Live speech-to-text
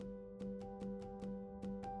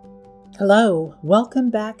Hello,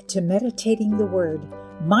 welcome back to Meditating the Word.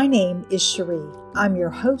 My name is Cherie. I'm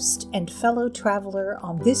your host and fellow traveler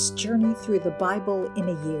on this journey through the Bible in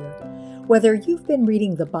a year. Whether you've been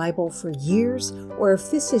reading the Bible for years or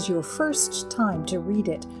if this is your first time to read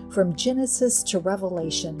it from Genesis to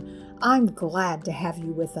Revelation, I'm glad to have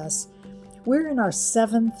you with us. We're in our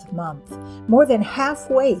 7th month, more than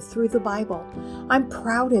halfway through the Bible. I'm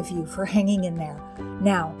proud of you for hanging in there.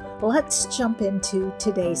 Now, let's jump into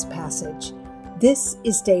today's passage. This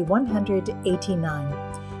is day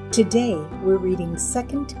 189. Today, we're reading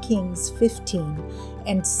 2 Kings 15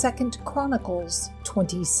 and 2 Chronicles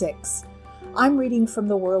 26. I'm reading from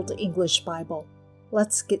the World English Bible.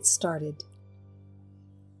 Let's get started.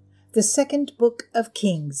 The second book of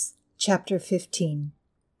Kings, chapter 15.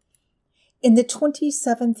 In the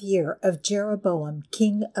 27th year of Jeroboam,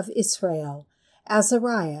 king of Israel,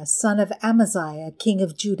 Azariah, son of Amaziah, king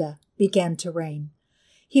of Judah, began to reign.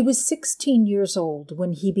 He was 16 years old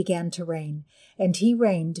when he began to reign, and he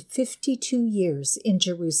reigned 52 years in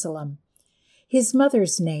Jerusalem. His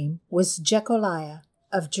mother's name was Jecoliah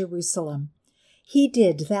of Jerusalem. He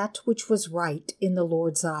did that which was right in the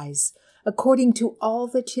Lord's eyes, according to all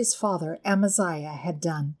that his father Amaziah had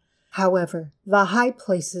done. However, the high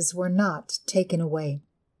places were not taken away.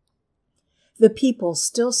 The people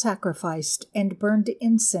still sacrificed and burned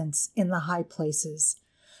incense in the high places.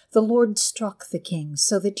 The Lord struck the king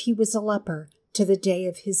so that he was a leper to the day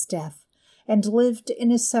of his death, and lived in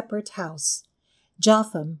a separate house.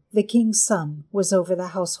 Jotham, the king's son, was over the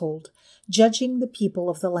household, judging the people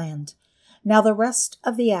of the land. Now the rest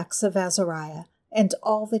of the acts of Azariah, and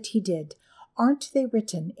all that he did, aren't they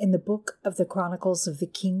written in the book of the Chronicles of the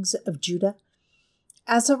kings of Judah?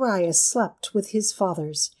 Azariah slept with his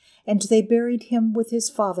fathers, and they buried him with his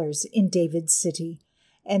fathers in David's city,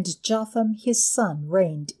 and Jotham his son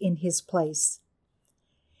reigned in his place.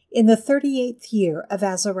 In the 38th year of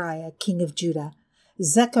Azariah king of Judah,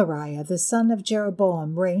 Zechariah the son of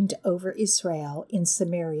Jeroboam reigned over Israel in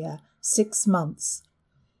Samaria 6 months.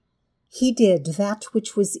 He did that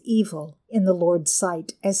which was evil in the Lord's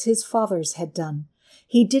sight, as his fathers had done.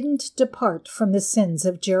 He didn't depart from the sins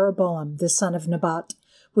of Jeroboam the son of Nebat,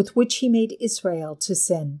 with which he made Israel to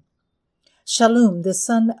sin. Shallum the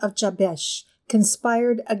son of Jabesh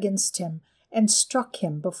conspired against him, and struck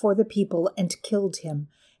him before the people, and killed him,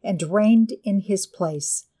 and reigned in his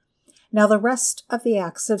place. Now the rest of the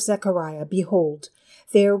acts of Zechariah, behold,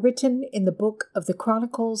 they are written in the book of the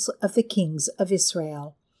Chronicles of the kings of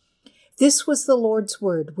Israel. This was the Lord's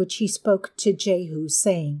word which he spoke to Jehu,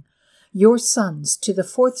 saying, Your sons to the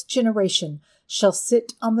 4th generation shall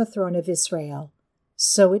sit on the throne of Israel.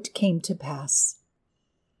 So it came to pass.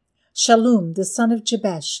 Shallum the son of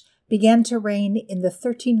Jabesh began to reign in the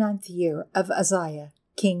 39th year of Uzziah,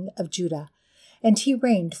 king of Judah, and he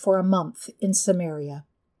reigned for a month in Samaria.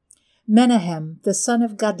 Menahem the son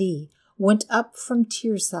of Gadi went up from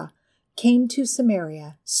Tirzah, came to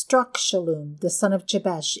Samaria, struck Shallum the son of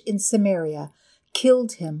Jabesh in Samaria,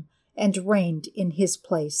 killed him, and reigned in his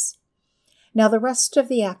place. Now the rest of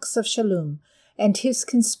the acts of Shallum, and his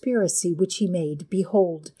conspiracy which he made,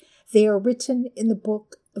 behold, they are written in the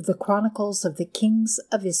book of the Chronicles of the kings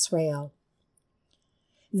of Israel.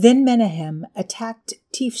 Then Menahem attacked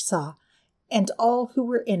Tiphsah and all who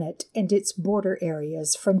were in it and its border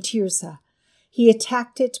areas from Tirzah. He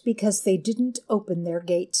attacked it because they didn't open their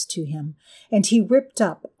gates to him, and he ripped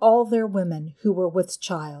up all their women who were with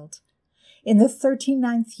child. In the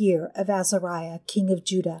 39th year of Azariah, king of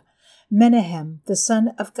Judah, Menahem, the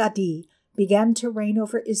son of Gadi, began to reign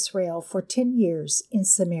over Israel for 10 years in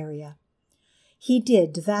Samaria. He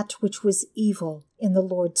did that which was evil in the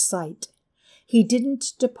Lord's sight. He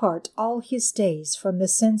didn't depart all his days from the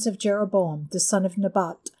sins of Jeroboam, the son of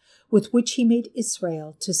Nebat, with which he made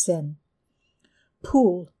Israel to sin.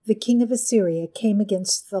 Pul, the king of Assyria, came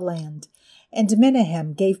against the land, and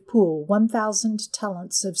Menahem gave Pul 1,000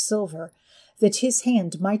 talents of silver, that his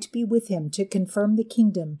hand might be with him to confirm the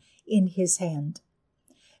kingdom in his hand.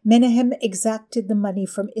 Menahem exacted the money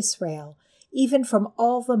from Israel, even from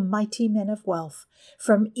all the mighty men of wealth,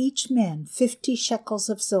 from each man 50 shekels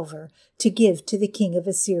of silver, to give to the king of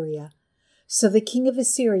Assyria. So the king of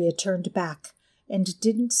Assyria turned back, and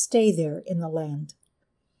didn't stay there in the land.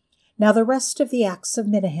 Now the rest of the acts of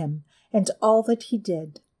Menahem, and all that he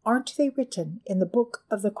did, aren't they written in the book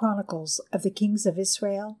of the Chronicles of the kings of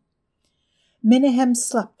Israel? Menahem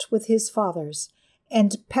slept with his fathers,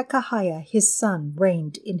 and Pekahiah his son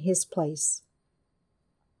reigned in his place.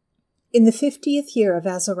 In the 50th year of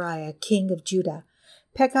Azariah, king of Judah,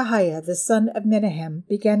 Pekahiah the son of Menahem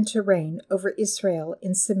began to reign over Israel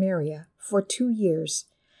in Samaria for 2 years.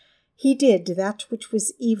 He did that which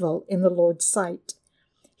was evil in the Lord's sight.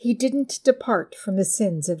 He didn't depart from the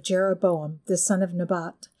sins of Jeroboam the son of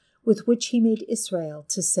Nebat, with which he made Israel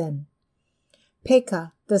to sin.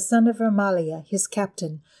 Pekah, the son of Remaliah, his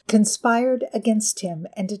captain, conspired against him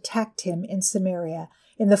and attacked him in Samaria,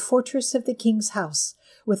 in the fortress of the king's house,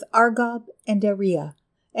 with Argob and Ariah,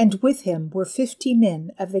 and with him were 50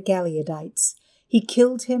 men of the Gileadites. He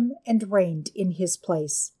killed him and reigned in his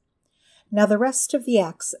place. Now the rest of the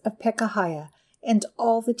acts of Pekahiah, and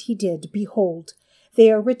all that he did, behold, they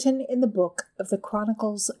are written in the book of the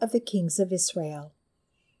Chronicles of the kings of Israel.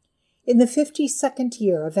 In the 52nd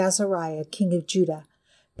year of Azariah, king of Judah,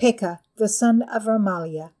 Pekah, the son of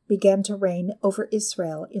Remaliah, began to reign over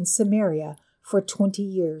Israel in Samaria for 20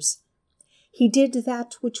 years. He did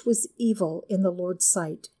that which was evil in the Lord's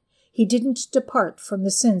sight. He didn't depart from the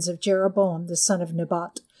sins of Jeroboam the son of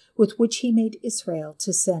Nebat, with which he made Israel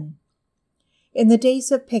to sin. In the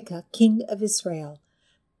days of Pekah, king of Israel,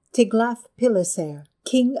 Tiglath-Pileser,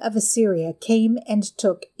 king of Assyria, came and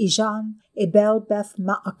took Ijon,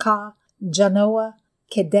 Abel-Beth-Maacah, Janoah,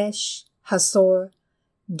 Kedesh, Hasor,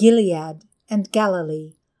 Gilead, and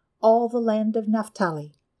Galilee, all the land of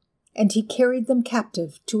Naphtali, and he carried them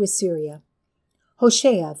captive to Assyria.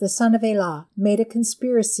 Hoshea, the son of Elah, made a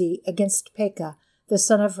conspiracy against Pekah, the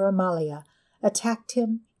son of Remaliah, attacked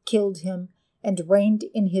him, killed him, and reigned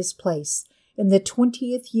in his place, in the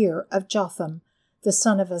 20th year of Jotham, the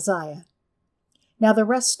son of Uzziah. Now the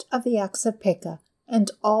rest of the acts of Pekah,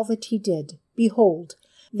 and all that he did, behold,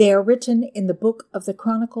 they are written in the book of the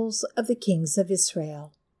Chronicles of the kings of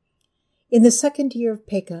Israel. In the 2nd year of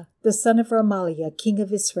Pekah, the son of Remaliah, king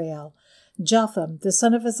of Israel, Jotham, the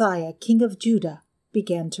son of Uzziah, king of Judah,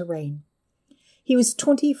 began to reign. He was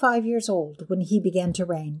 25 years old when he began to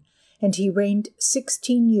reign, and he reigned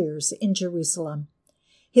 16 years in Jerusalem.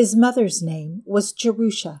 His mother's name was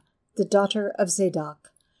Jerusha, the daughter of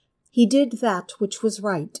Zadok. He did that which was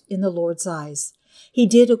right in the Lord's eyes. He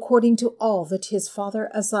did according to all that his father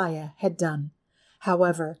Uzziah had done.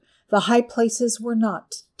 However, the high places were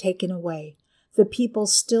not taken away. The people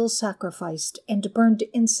still sacrificed and burned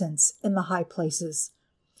incense in the high places.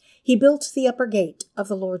 He built the upper gate of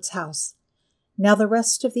the Lord's house. Now the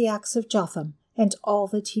rest of the acts of Jotham and all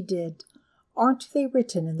that he did, aren't they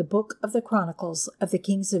written in the book of the Chronicles of the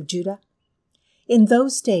kings of Judah? In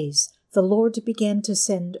those days the Lord began to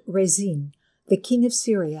send Rezin, the king of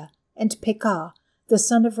Syria, and Pekah, the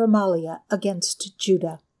son of Remaliah, against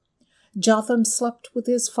Judah. Jotham slept with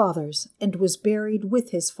his fathers and was buried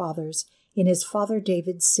with his fathers in his father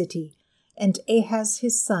David's city, and Ahaz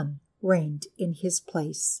his son reigned in his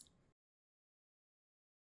place.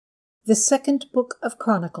 The second book of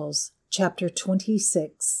Chronicles, chapter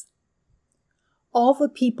 26. All the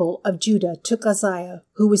people of Judah took Uzziah,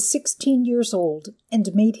 who was 16 years old,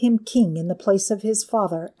 and made him king in the place of his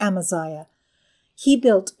father Amaziah. He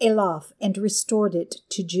built Elath and restored it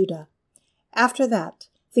to Judah. After that,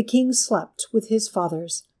 the king slept with his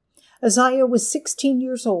fathers. Uzziah was 16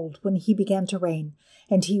 years old when he began to reign,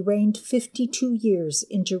 and he reigned 52 years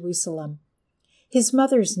in Jerusalem. His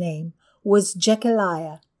mother's name was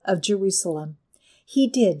Jechaliah of Jerusalem. He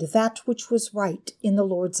did that which was right in the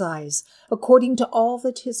Lord's eyes, according to all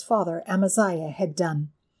that his father Amaziah had done.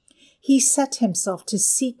 He set himself to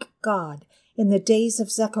seek God in the days of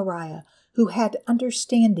Zechariah, who had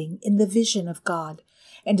understanding in the vision of God,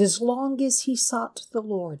 and as long as he sought the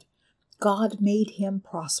Lord, God made him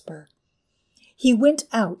prosper. He went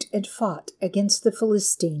out and fought against the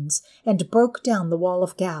Philistines, and broke down the wall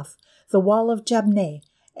of Gath, the wall of Jabneh,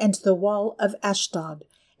 and the wall of Ashdod,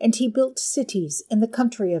 and he built cities in the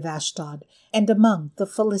country of Ashdod, and among the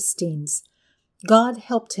Philistines. God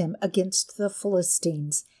helped him against the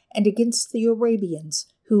Philistines, and against the Arabians,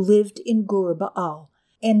 who lived in Gur-Baal,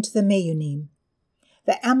 and the Meunim.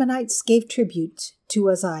 The Ammonites gave tribute to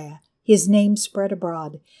Uzziah. His name spread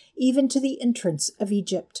abroad, even to the entrance of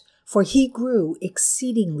Egypt, for he grew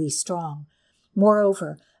exceedingly strong.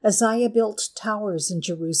 Moreover, Uzziah built towers in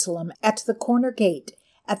Jerusalem, at the corner gate,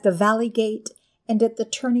 at the valley gate, and at the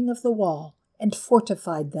turning of the wall, and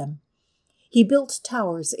fortified them. He built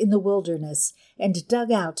towers in the wilderness, and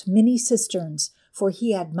dug out many cisterns, for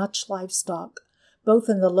he had much livestock, both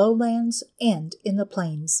in the lowlands and in the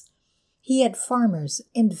plains. He had farmers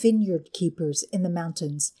and vineyard keepers in the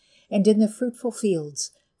mountains, and in the fruitful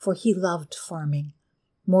fields, for he loved farming.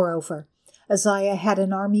 Moreover, Uzziah had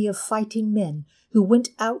an army of fighting men, who went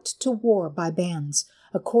out to war by bands,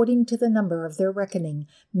 according to the number of their reckoning,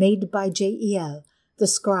 made by Jeiel, the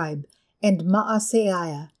scribe, and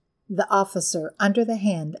Maaseiah, the officer, under the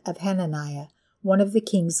hand of Hananiah, one of the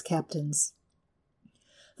king's captains.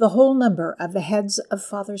 The whole number of the heads of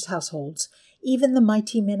fathers' households, even the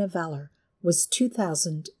mighty men of valor, was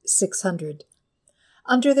 2,600.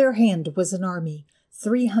 Under their hand was an army,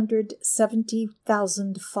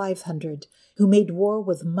 370,500, who made war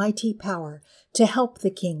with mighty power to help the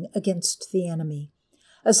king against the enemy.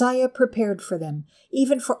 Uzziah prepared for them,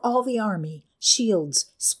 even for all the army, shields,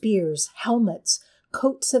 spears, helmets,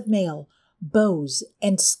 coats of mail, bows,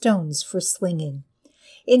 and stones for slinging.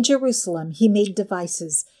 In Jerusalem he made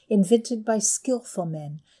devices, invented by skillful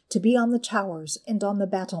men, to be on the towers and on the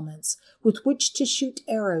battlements, with which to shoot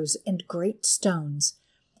arrows and great stones.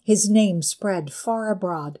 His name spread far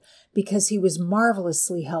abroad, because he was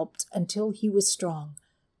marvelously helped until he was strong.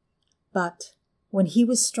 But when he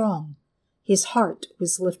was strong, his heart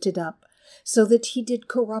was lifted up, so that he did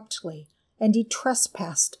corruptly, and he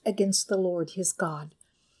trespassed against the Lord his God.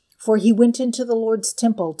 For he went into the Lord's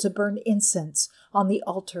temple to burn incense on the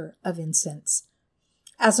altar of incense.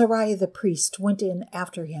 Azariah the priest went in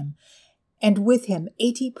after him, and with him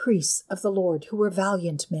 80 priests of the Lord who were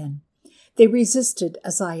valiant men. They resisted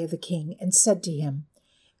Uzziah the king and said to him,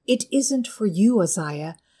 "It isn't for you,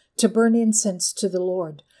 Uzziah, to burn incense to the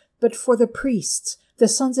Lord, but for the priests, the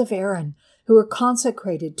sons of Aaron, who are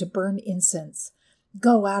consecrated to burn incense.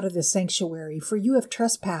 Go out of the sanctuary, for you have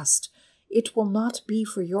trespassed. It will not be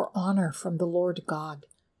for your honor from the Lord God."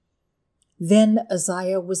 Then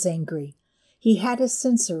Uzziah was angry. He had a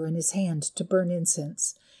censer in his hand to burn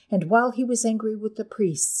incense, and while he was angry with the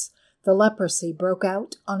priests, the leprosy broke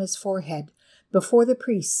out on his forehead before the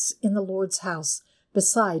priests in the Lord's house,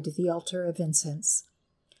 beside the altar of incense.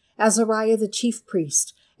 Azariah the chief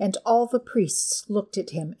priest and all the priests looked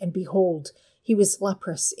at him, and behold, he was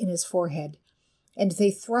leprous in his forehead. And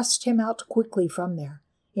they thrust him out quickly from there.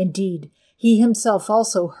 Indeed, he himself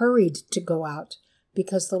also hurried to go out,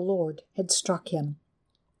 because the Lord had struck him.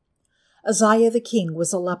 Uzziah the king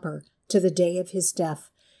was a leper to the day of his death,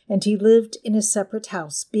 and he lived in a separate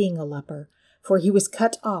house, being a leper, for he was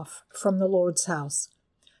cut off from the Lord's house.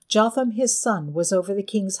 Jotham his son was over the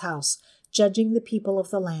king's house, judging the people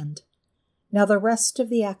of the land. Now the rest of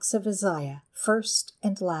the acts of Uzziah, first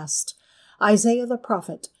and last, Isaiah the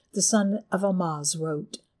prophet, the son of Amoz,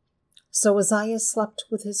 wrote. So Uzziah slept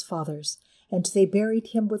with his fathers, and they buried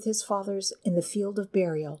him with his fathers in the field of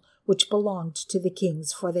burial, which belonged to the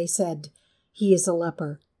kings, for they said, "He is a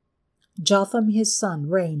leper." Jotham his son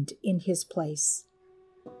reigned in his place.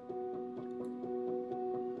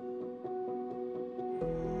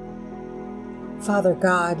 Father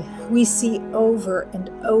God, we see over and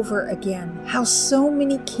over again how so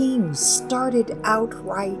many kings started out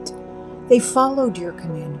right. They followed your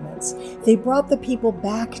commandments. They brought the people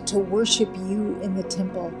back to worship you in the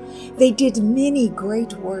temple. They did many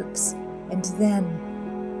great works. And then,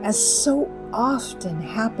 as so often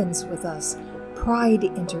happens with us, pride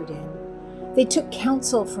entered in. They took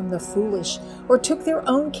counsel from the foolish, or took their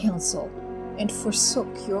own counsel, and forsook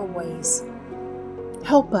your ways.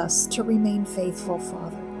 Help us to remain faithful,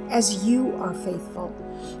 Father, as you are faithful,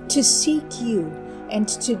 to seek you and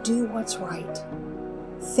to do what's right.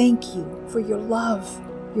 Thank you for your love,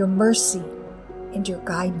 your mercy, and your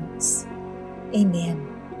guidance. Amen.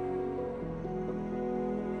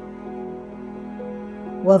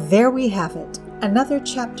 Well, there we have it, another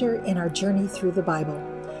chapter in our journey through the Bible.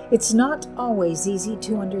 It's not always easy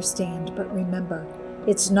to understand, but remember,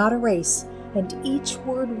 it's not a race, and each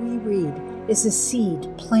word we read is a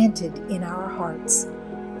seed planted in our hearts.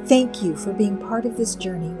 Thank you for being part of this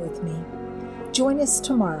journey with me. Join us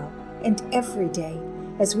tomorrow and every day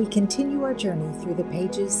as we continue our journey through the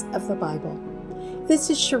pages of the Bible.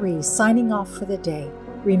 This is Cherie signing off for the day.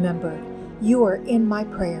 Remember, you are in my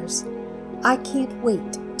prayers. I can't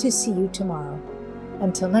wait to see you tomorrow.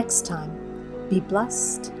 Until next time, be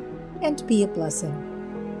blessed and be a blessing.